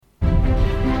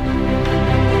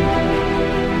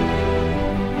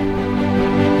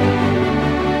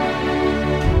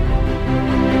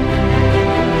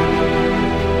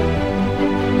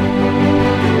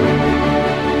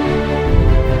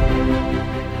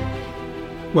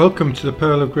Welcome to the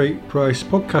Pearl of Great Price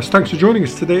podcast. Thanks for joining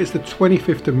us today. It's the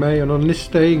 25th of May, and on this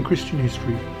day in Christian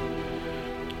history,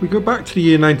 we go back to the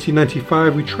year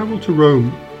 1995. We travel to Rome,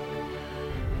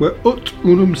 where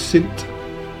Unum Sint,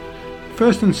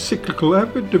 first encyclical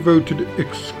ever devoted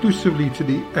exclusively to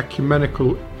the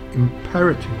ecumenical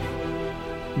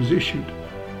imperative, was issued.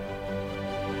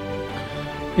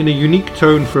 In a unique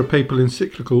tone for a papal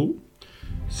encyclical,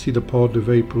 see the pod of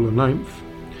April the 9th,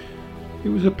 it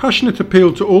was a passionate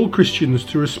appeal to all Christians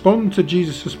to respond to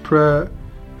Jesus' prayer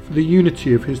for the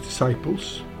unity of his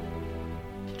disciples.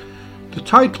 The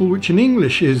title, which in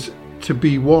English is "To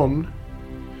Be One,"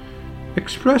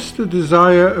 expressed the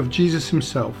desire of Jesus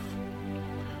himself,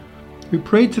 who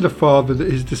prayed to the Father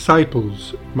that his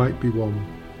disciples might be one.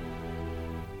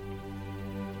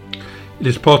 It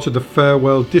is part of the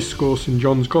farewell discourse in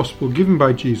John's Gospel given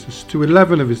by Jesus to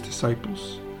 11 of his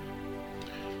disciples,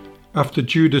 after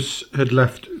Judas had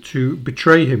left to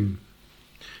betray him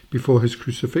before his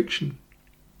crucifixion.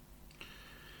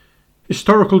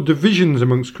 Historical divisions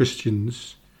amongst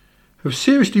Christians have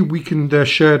seriously weakened their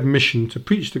shared mission to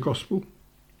preach the gospel,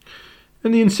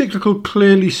 and the encyclical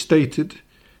clearly stated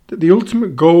that the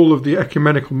ultimate goal of the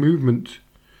ecumenical movement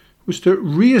was to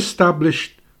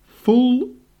re-establish full,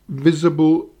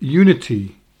 visible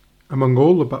unity among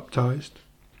all the baptized.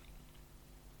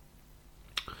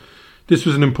 This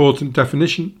was an important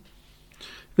definition,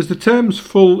 as the terms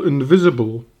full and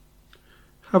visible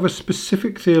have a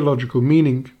specific theological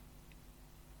meaning.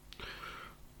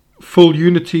 Full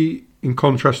unity in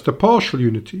contrast to partial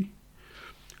unity,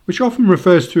 which often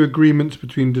refers to agreements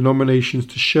between denominations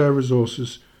to share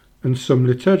resources and some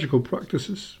liturgical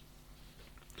practices.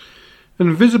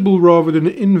 And visible rather than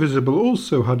invisible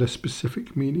also had a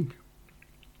specific meaning.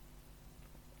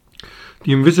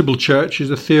 The invisible church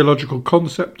is a theological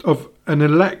concept of an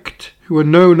elect who are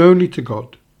known only to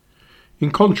God, in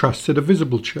contrast to the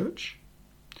visible church.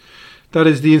 That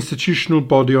is the institutional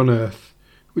body on earth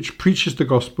which preaches the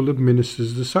gospel and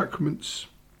ministers the sacraments.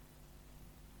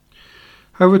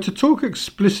 However, to talk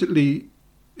explicitly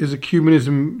as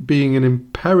ecumenism being an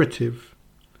imperative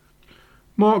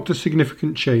marked a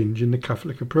significant change in the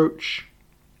Catholic approach.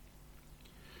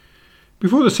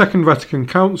 Before the Second Vatican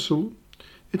Council,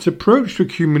 its approach to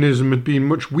ecumenism had been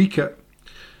much weaker,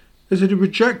 as it had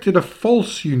rejected a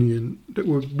false union that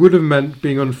would have meant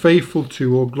being unfaithful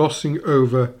to or glossing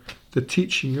over the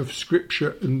teaching of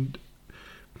Scripture and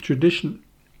tradition.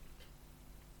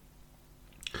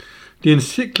 The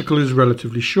encyclical is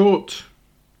relatively short,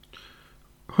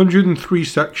 103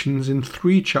 sections in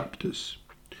 3 chapters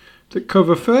that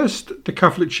cover first the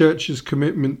Catholic Church's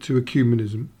commitment to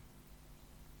ecumenism.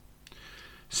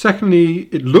 Secondly,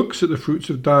 it looks at the fruits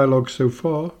of dialogue so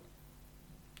far.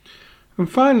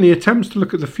 And finally, attempts to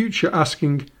look at the future,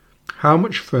 asking, how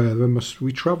much further must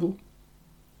we travel?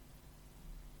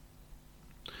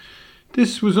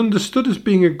 This was understood as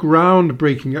being a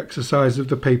ground-breaking exercise of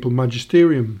the papal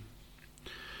magisterium.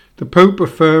 The Pope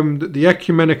affirmed that the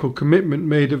ecumenical commitment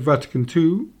made at Vatican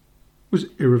II was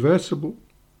irreversible.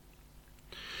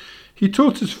 He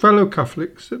taught his fellow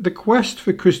Catholics that the quest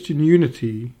for Christian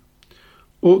unity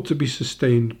ought to be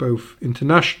sustained both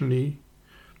internationally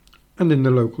and in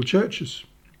the local churches.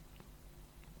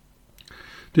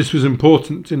 This was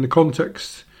important in the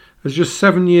context, as just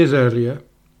 7 years earlier,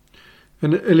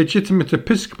 an illegitimate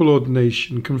episcopal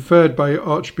ordination conferred by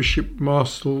Archbishop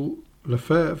Marcel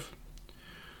Lefebvre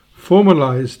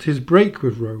formalised his break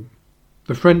with Rome.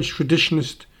 The French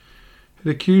traditionalist had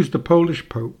accused the Polish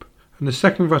Pope and the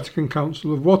Second Vatican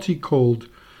Council of what he called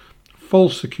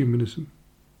false ecumenism,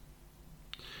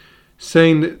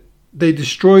 saying that they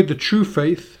destroyed the true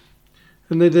faith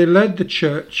and that they led the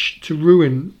church to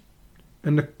ruin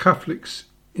and the Catholics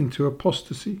into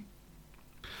apostasy.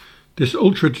 This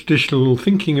ultra-traditional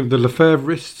thinking of the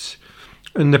Lefebvrists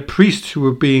and the priests who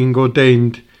were being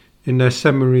ordained in their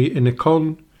seminary in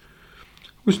Econ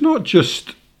was not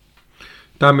just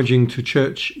damaging to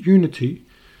church unity,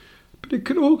 but it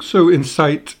could also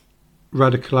incite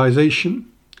radicalisation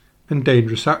and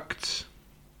dangerous acts.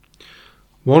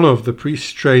 One of the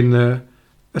priests trained there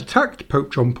attacked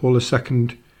Pope John Paul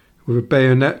II with a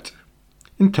bayonet,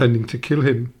 intending to kill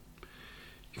him.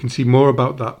 You can see more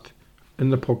about that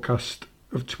in the podcast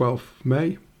of 12th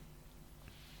May.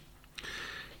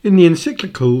 In the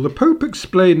encyclical, the Pope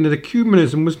explained that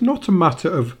ecumenism was not a matter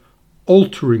of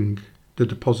altering the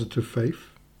deposit of faith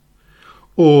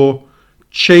or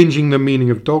changing the meaning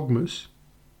of dogmas,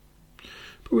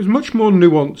 but was much more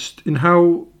nuanced in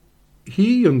how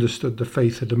he understood the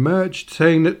faith had emerged,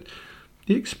 saying that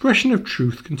the expression of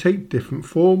truth can take different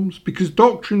forms because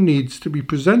doctrine needs to be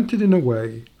presented in a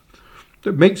way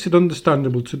that makes it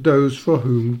understandable to those for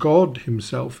whom God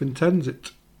himself intends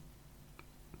it,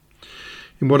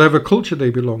 in whatever culture they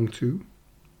belong to,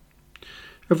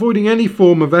 avoiding any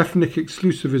form of ethnic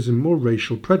exclusivism or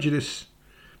racial prejudice,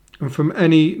 and from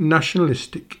any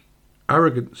nationalistic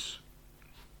arrogance.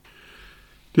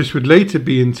 This would later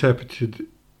be interpreted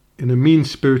in a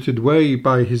mean-spirited way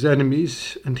by his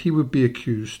enemies, and he would be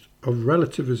accused of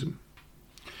relativism.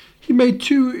 He made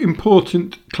two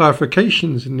important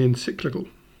clarifications in the encyclical: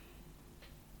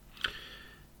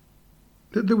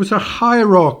 that there was a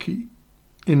hierarchy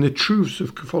in the truths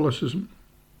of Catholicism,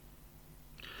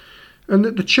 and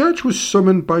that the Church was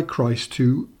summoned by Christ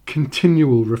to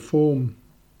continual reform,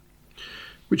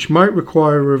 which might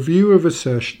require a review of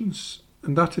assertions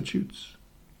and attitudes.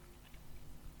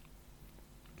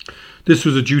 This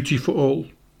was a duty for all,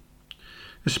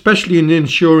 especially in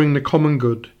ensuring the common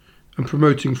good and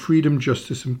promoting freedom,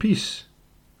 justice and peace,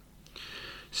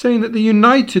 saying that the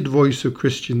united voice of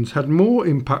Christians had more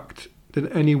impact than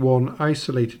any one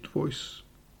isolated voice.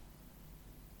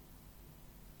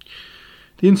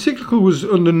 The encyclical was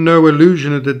under no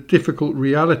illusion of the difficult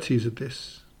realities of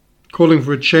this, calling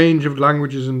for a change of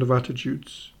languages and of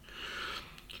attitudes,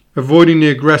 avoiding the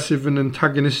aggressive and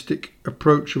antagonistic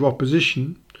approach of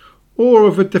opposition, or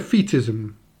of a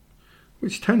defeatism,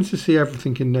 which tends to see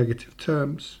everything in negative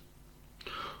terms,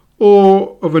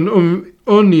 or of an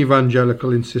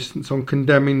unevangelical insistence on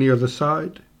condemning the other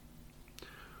side,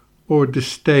 or a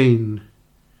disdain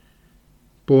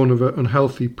born of an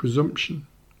unhealthy presumption.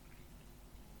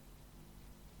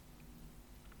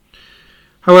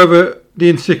 However, the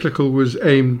encyclical was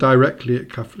aimed directly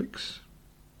at Catholics,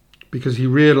 because he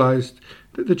realised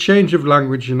that the change of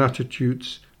language and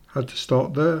attitudes had to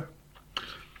start there.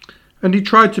 And he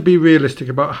tried to be realistic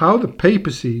about how the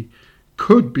papacy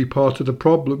could be part of the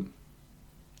problem,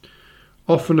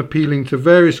 often appealing to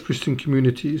various Christian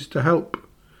communities to help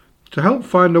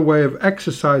find a way of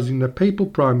exercising the papal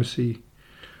primacy,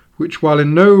 which, while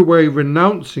in no way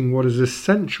renouncing what is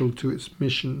essential to its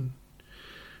mission,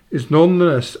 is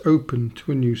nonetheless open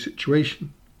to a new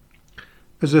situation,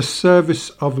 as a service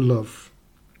of love.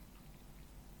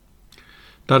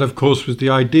 That, of course, was the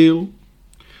ideal,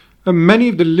 and many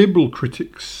of the liberal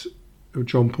critics of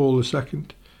John Paul II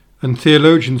and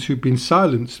theologians who've been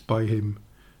silenced by him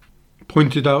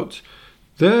pointed out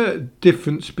their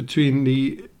difference between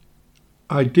the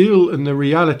ideal and the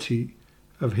reality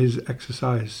of his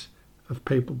exercise of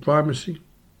papal primacy.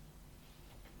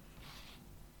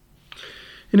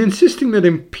 In insisting that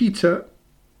in Peter,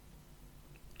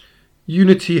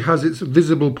 unity has its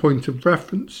visible point of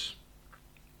reference,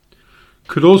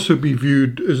 could also be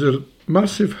viewed as a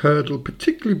massive hurdle,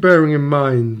 particularly bearing in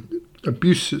mind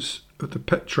abuses of the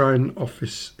Petrine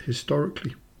office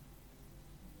historically.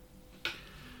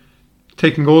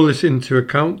 Taking all this into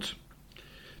account,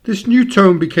 this new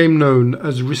tone became known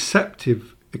as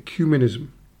receptive ecumenism,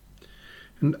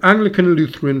 and Anglican,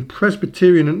 Lutheran,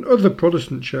 Presbyterian and other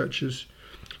Protestant churches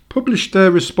published their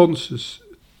responses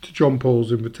to John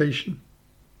Paul's invitation.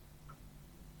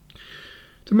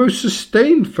 The most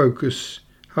sustained focus,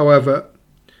 however,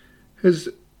 has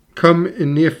come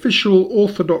in the official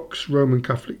Orthodox Roman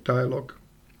Catholic dialogue.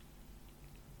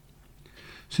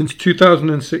 Since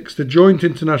 2006, the Joint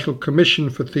International Commission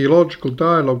for Theological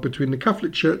Dialogue between the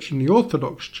Catholic Church and the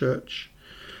Orthodox Church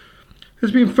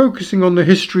has been focusing on the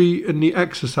history and the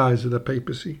exercise of the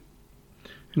papacy,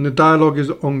 and the dialogue is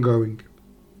ongoing.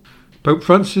 Pope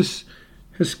Francis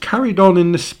has carried on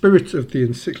in the spirit of the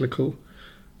encyclical,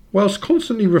 whilst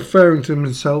constantly referring to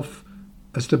himself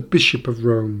as the Bishop of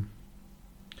Rome,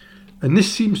 and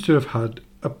this seems to have had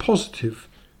a positive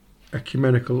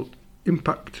ecumenical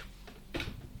impact.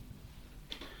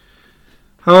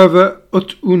 However,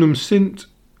 ut unum sint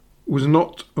was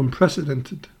not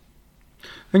unprecedented,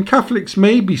 and Catholics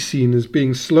may be seen as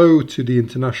being slow to the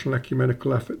international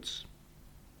ecumenical efforts.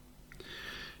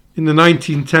 In the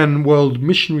 1910 World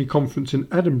Missionary Conference in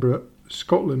Edinburgh,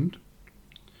 Scotland,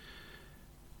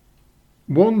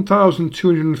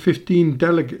 1,215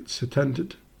 delegates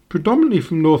attended, predominantly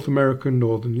from North America and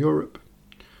Northern Europe,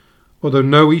 although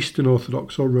no Eastern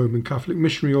Orthodox or Roman Catholic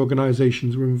missionary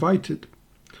organisations were invited,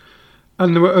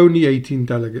 and there were only 18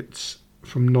 delegates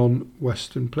from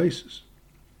non-Western places.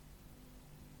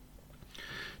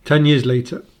 10 years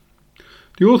later,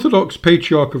 the Orthodox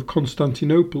Patriarch of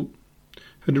Constantinople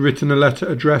had written a letter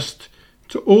addressed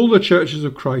to all the churches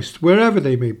of Christ, wherever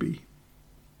they may be,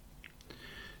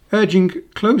 urging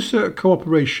closer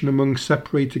cooperation among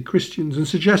separated Christians and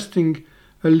suggesting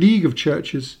a League of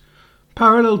Churches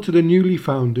parallel to the newly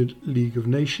founded League of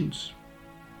Nations.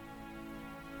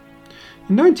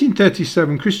 In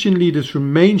 1937, Christian leaders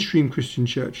from mainstream Christian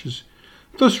churches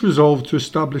thus resolved to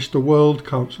establish the World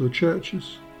Council of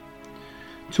Churches,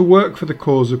 to work for the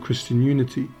cause of Christian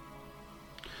unity.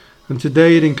 And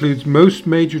today it includes most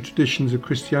major traditions of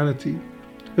Christianity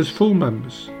as full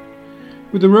members,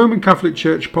 with the Roman Catholic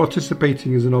Church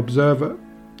participating as an observer,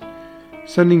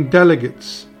 sending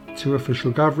delegates to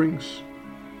official gatherings.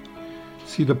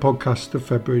 See the podcast of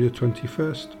February the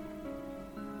 21st.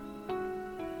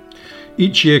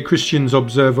 Each year Christians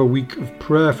observe a week of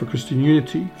prayer for Christian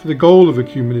unity for the goal of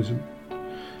Ecumenism,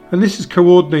 and this is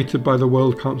coordinated by the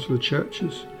World Council of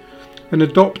Churches and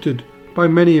adopted by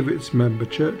many of its member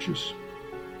churches.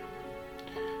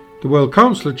 The World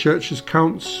Council of Churches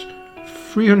counts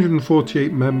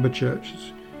 348 member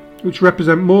churches, which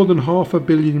represent more than 500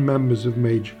 million members of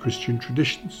major Christian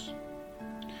traditions.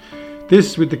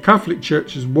 This, with the Catholic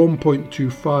Church's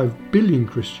 1.25 billion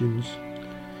Christians,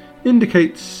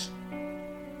 indicates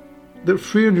that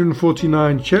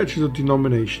 349 churches or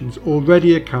denominations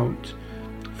already account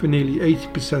for nearly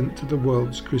 80% of the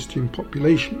world's Christian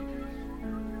population.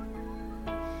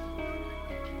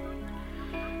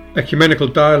 Ecumenical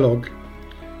dialogue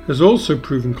has also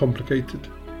proven complicated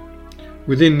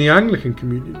within the Anglican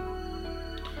Communion,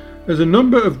 as a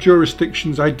number of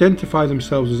jurisdictions identify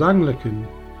themselves as Anglican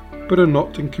but are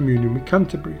not in communion with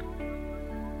Canterbury.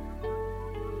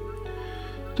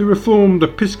 The Reformed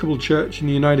Episcopal Church in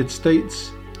the United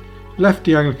States left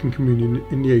the Anglican Communion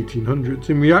in the 1800s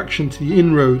in reaction to the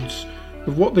inroads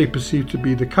of what they perceived to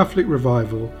be the Catholic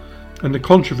revival and the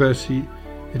controversy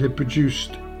it had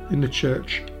produced in the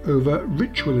Church over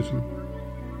ritualism.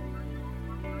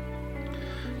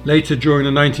 Later, during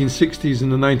the 1960s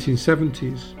and the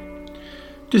 1970s,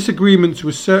 disagreements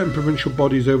with certain provincial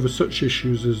bodies over such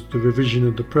issues as the revision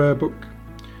of the prayer book,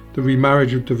 the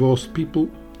remarriage of divorced people,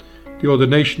 the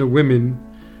ordination of women,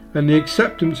 and the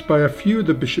acceptance by a few of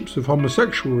the bishops of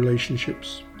homosexual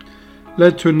relationships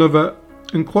led to another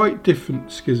and quite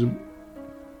different schism.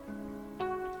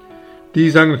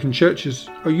 These Anglican churches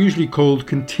are usually called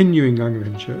continuing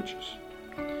Anglican churches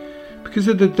because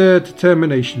of their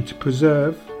determination to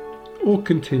preserve or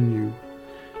continue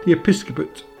the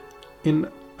episcopate in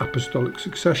apostolic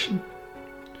succession,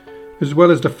 as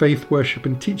well as the faith, worship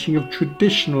and teaching of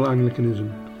traditional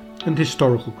Anglicanism and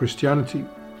historical Christianity,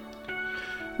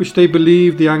 which they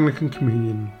believe the Anglican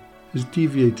Communion has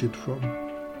deviated from.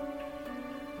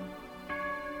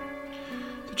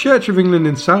 The Church of England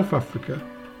in South Africa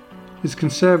is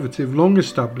conservative, long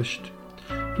established,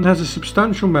 and has a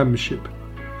substantial membership,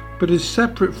 but is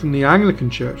separate from the Anglican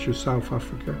Church of South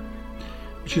Africa,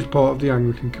 which is part of the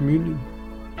Anglican Communion.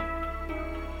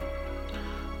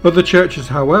 Other churches,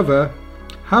 however,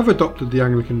 have adopted the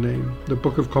Anglican name, the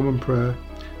Book of Common Prayer,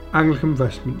 Anglican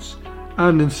vestments,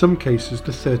 and in some cases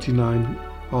the 39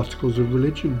 Articles of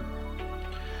Religion,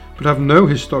 but have no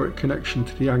historic connection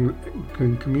to the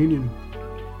Anglican Communion.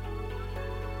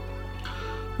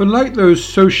 Unlike those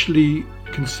socially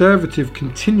conservative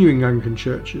continuing Anglican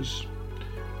churches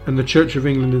and the Church of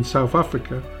England in South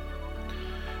Africa,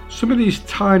 some of these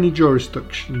tiny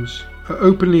jurisdictions are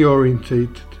openly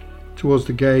orientated towards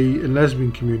the gay and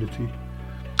lesbian community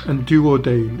and do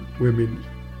ordain women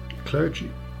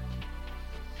clergy.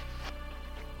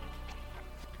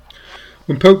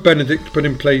 When Pope Benedict put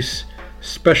in place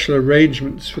special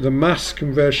arrangements for the mass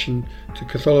conversion to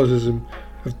Catholicism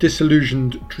of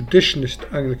disillusioned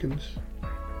traditionalist Anglicans,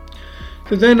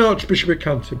 the then Archbishop of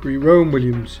Canterbury, Rowan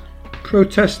Williams,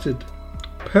 protested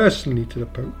personally to the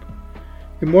Pope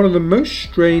in one of the most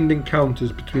strained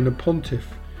encounters between a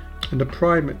pontiff and a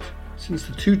primate since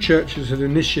the two churches had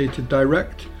initiated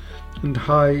direct and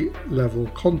high-level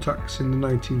contacts in the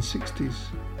 1960s.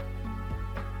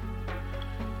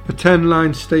 A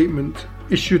 10-line statement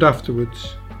issued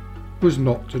afterwards was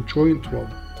not a joint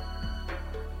one.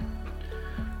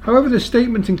 However, the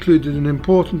statement included an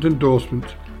important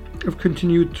endorsement of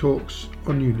continued talks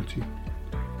on unity.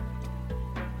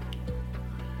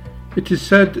 It is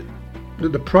said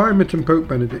that the Primate and Pope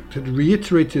Benedict had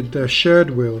reiterated their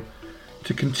shared will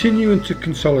to continue and to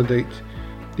consolidate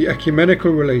the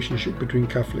ecumenical relationship between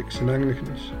Catholics and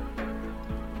Anglicans.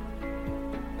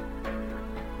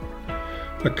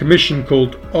 A commission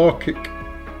called ARCIC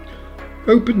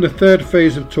opened the third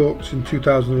phase of talks in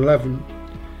 2011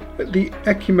 at the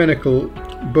ecumenical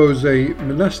Bose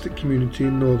monastic community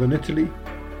in northern Italy,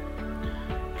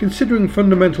 considering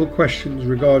fundamental questions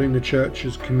regarding the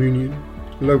Church's communion,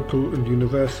 local and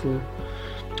universal,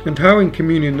 and how in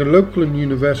communion the local and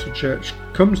universal Church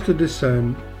comes to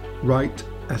discern right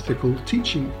ethical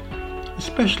teaching,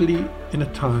 especially in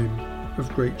a time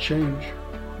of great change.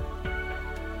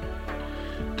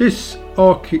 This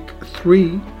Archic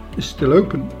 3 is still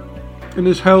open and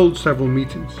has held several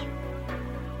meetings.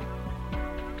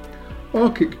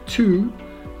 Archic 2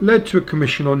 led to a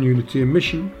commission on unity and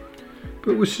mission,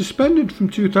 but was suspended from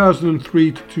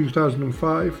 2003 to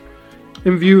 2005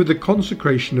 in view of the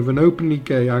consecration of an openly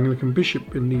gay Anglican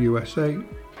bishop in the USA.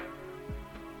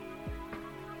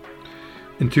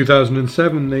 In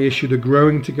 2007 they issued a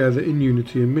Growing Together in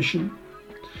Unity and Mission,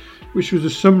 which was a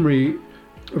summary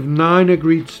of 9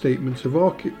 agreed statements of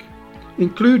Archic,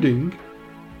 including,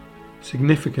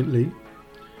 significantly,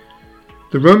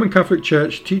 the Roman Catholic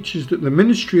Church teaches that the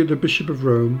ministry of the Bishop of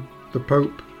Rome, the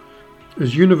Pope,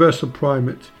 as universal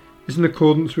primate is in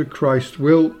accordance with Christ's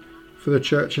will for the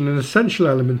Church and an essential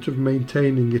element of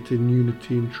maintaining it in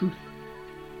unity and truth.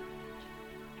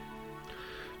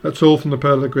 That's all from the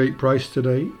Pearl of Great Price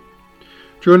today.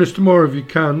 Join us tomorrow if you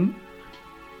can,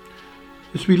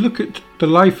 as we look at the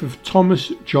life of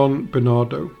Thomas John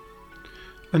Bernardo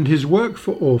and his work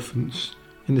for orphans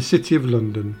in the City of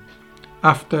London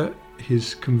after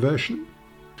his conversion.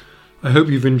 I hope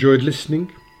you've enjoyed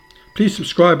listening. Please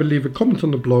subscribe and leave a comment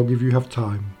on the blog if you have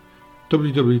time.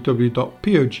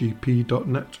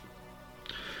 www.pogp.net.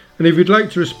 And if you'd like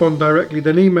to respond directly,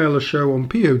 then email the show on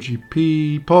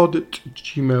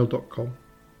pogppod@gmail.com.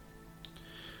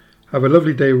 Have a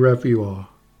lovely day wherever you are,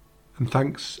 and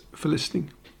thanks for listening.